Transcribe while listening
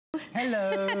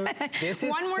Hello. This is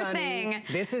One more Sunny. thing.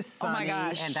 This is Sunny, oh my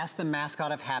gosh. and that's the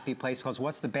mascot of Happy Place, because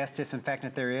what's the best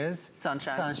disinfectant there is?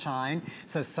 Sunshine. Sunshine.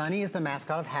 So Sunny is the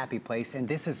mascot of Happy Place, and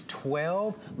this is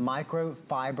 12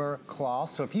 microfiber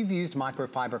cloths. So if you've used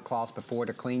microfiber cloths before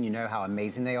to clean, you know how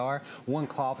amazing they are. One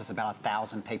cloth is about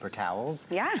 1,000 paper towels.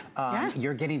 Yeah,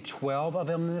 You're getting 12 of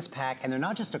them in this pack, and they're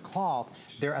not just a cloth,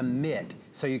 they're a mitt.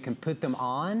 So you can put them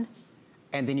on,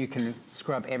 and then you can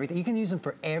scrub everything. You can use them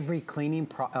for every cleaning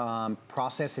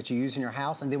process that you use in your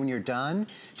house, and then when you're done,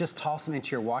 just toss them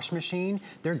into your wash machine.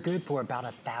 They're good for about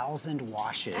 1,000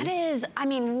 washes. That is, I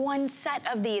mean, one set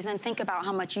of these, and think about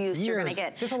how much use you're gonna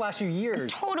get. This will last you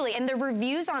years. Totally, and the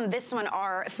reviews on this one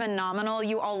are phenomenal.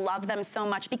 You all love them so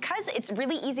much because it's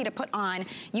really easy to put on,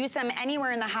 use them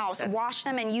anywhere in the house, wash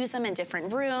them and use them in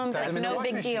different rooms, like no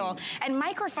big deal. And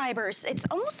microfibers, it's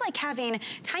almost like having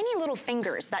tiny little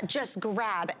fingers that just grab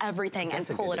everything and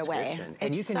pull it away.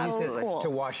 And you can use this to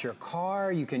wash your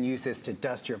car, you can use this to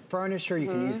dust your furniture, you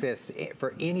can use this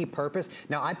for any purpose.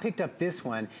 Now I picked up this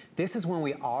one. This is one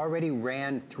we already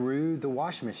ran through the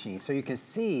washing machine, so you can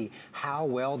see how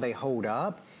well they hold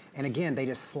up. And again, they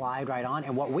just slide right on.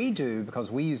 And what we do, because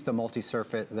we use the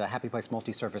multi-surface, the Happy Place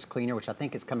multi-surface cleaner, which I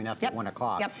think is coming up at 1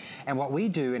 o'clock. And what we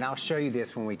do, and I'll show you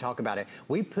this when we talk about it,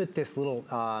 we put this little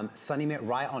Sunny Mitt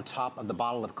right on top of the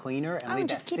bottle of cleaner and leave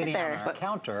that sitting on our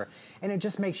counter. And it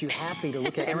just makes you happy to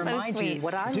look at it and remind you,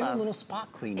 do a little spot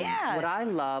cleaning. What I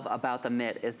love about the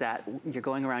mitt is that you're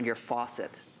going around your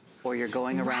faucet, or you're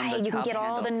going around the tub you can get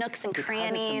handle. all the nooks and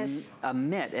crannies. It's a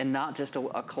mitt and not just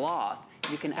a cloth.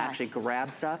 You can actually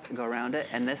grab stuff and go around it.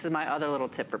 And this is my other little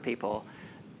tip for people,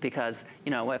 because,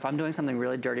 you know, if I'm doing something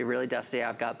really dirty, really dusty,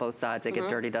 I've got both sides that get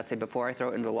dirty, dusty, before I throw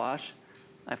it into the wash,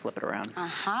 I flip it around.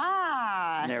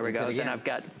 There we go. Then I've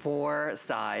got 4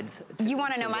 sides. You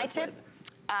want to know my tip?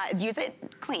 Use it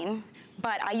clean.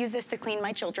 But I use this to clean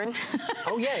my children.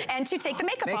 And to take the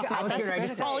makeup off my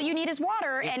face. All you need is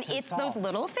water, and it's those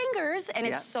little fingers, and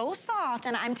it's so soft.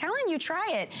 And I'm telling you, try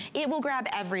it. It will grab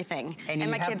everything.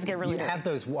 And my kids get really dirty. You have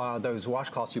those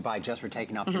washcloths you buy just for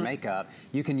taking off your makeup.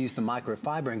 You can use the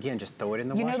microfiber, and again, just throw it in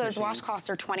the washing machine. You know those washcloths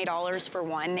are $20 for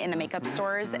one in the makeup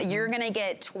stores. You're gonna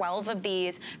get 12 of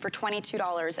these for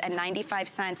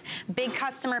 $22.95. Big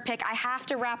customer pick. I have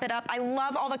to wrap it up. I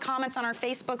love all the comments on our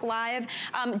Facebook Live.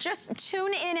 Just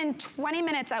tune in 20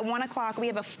 minutes at 1 o'clock. We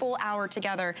have a full hour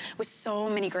together with so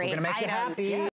many great items.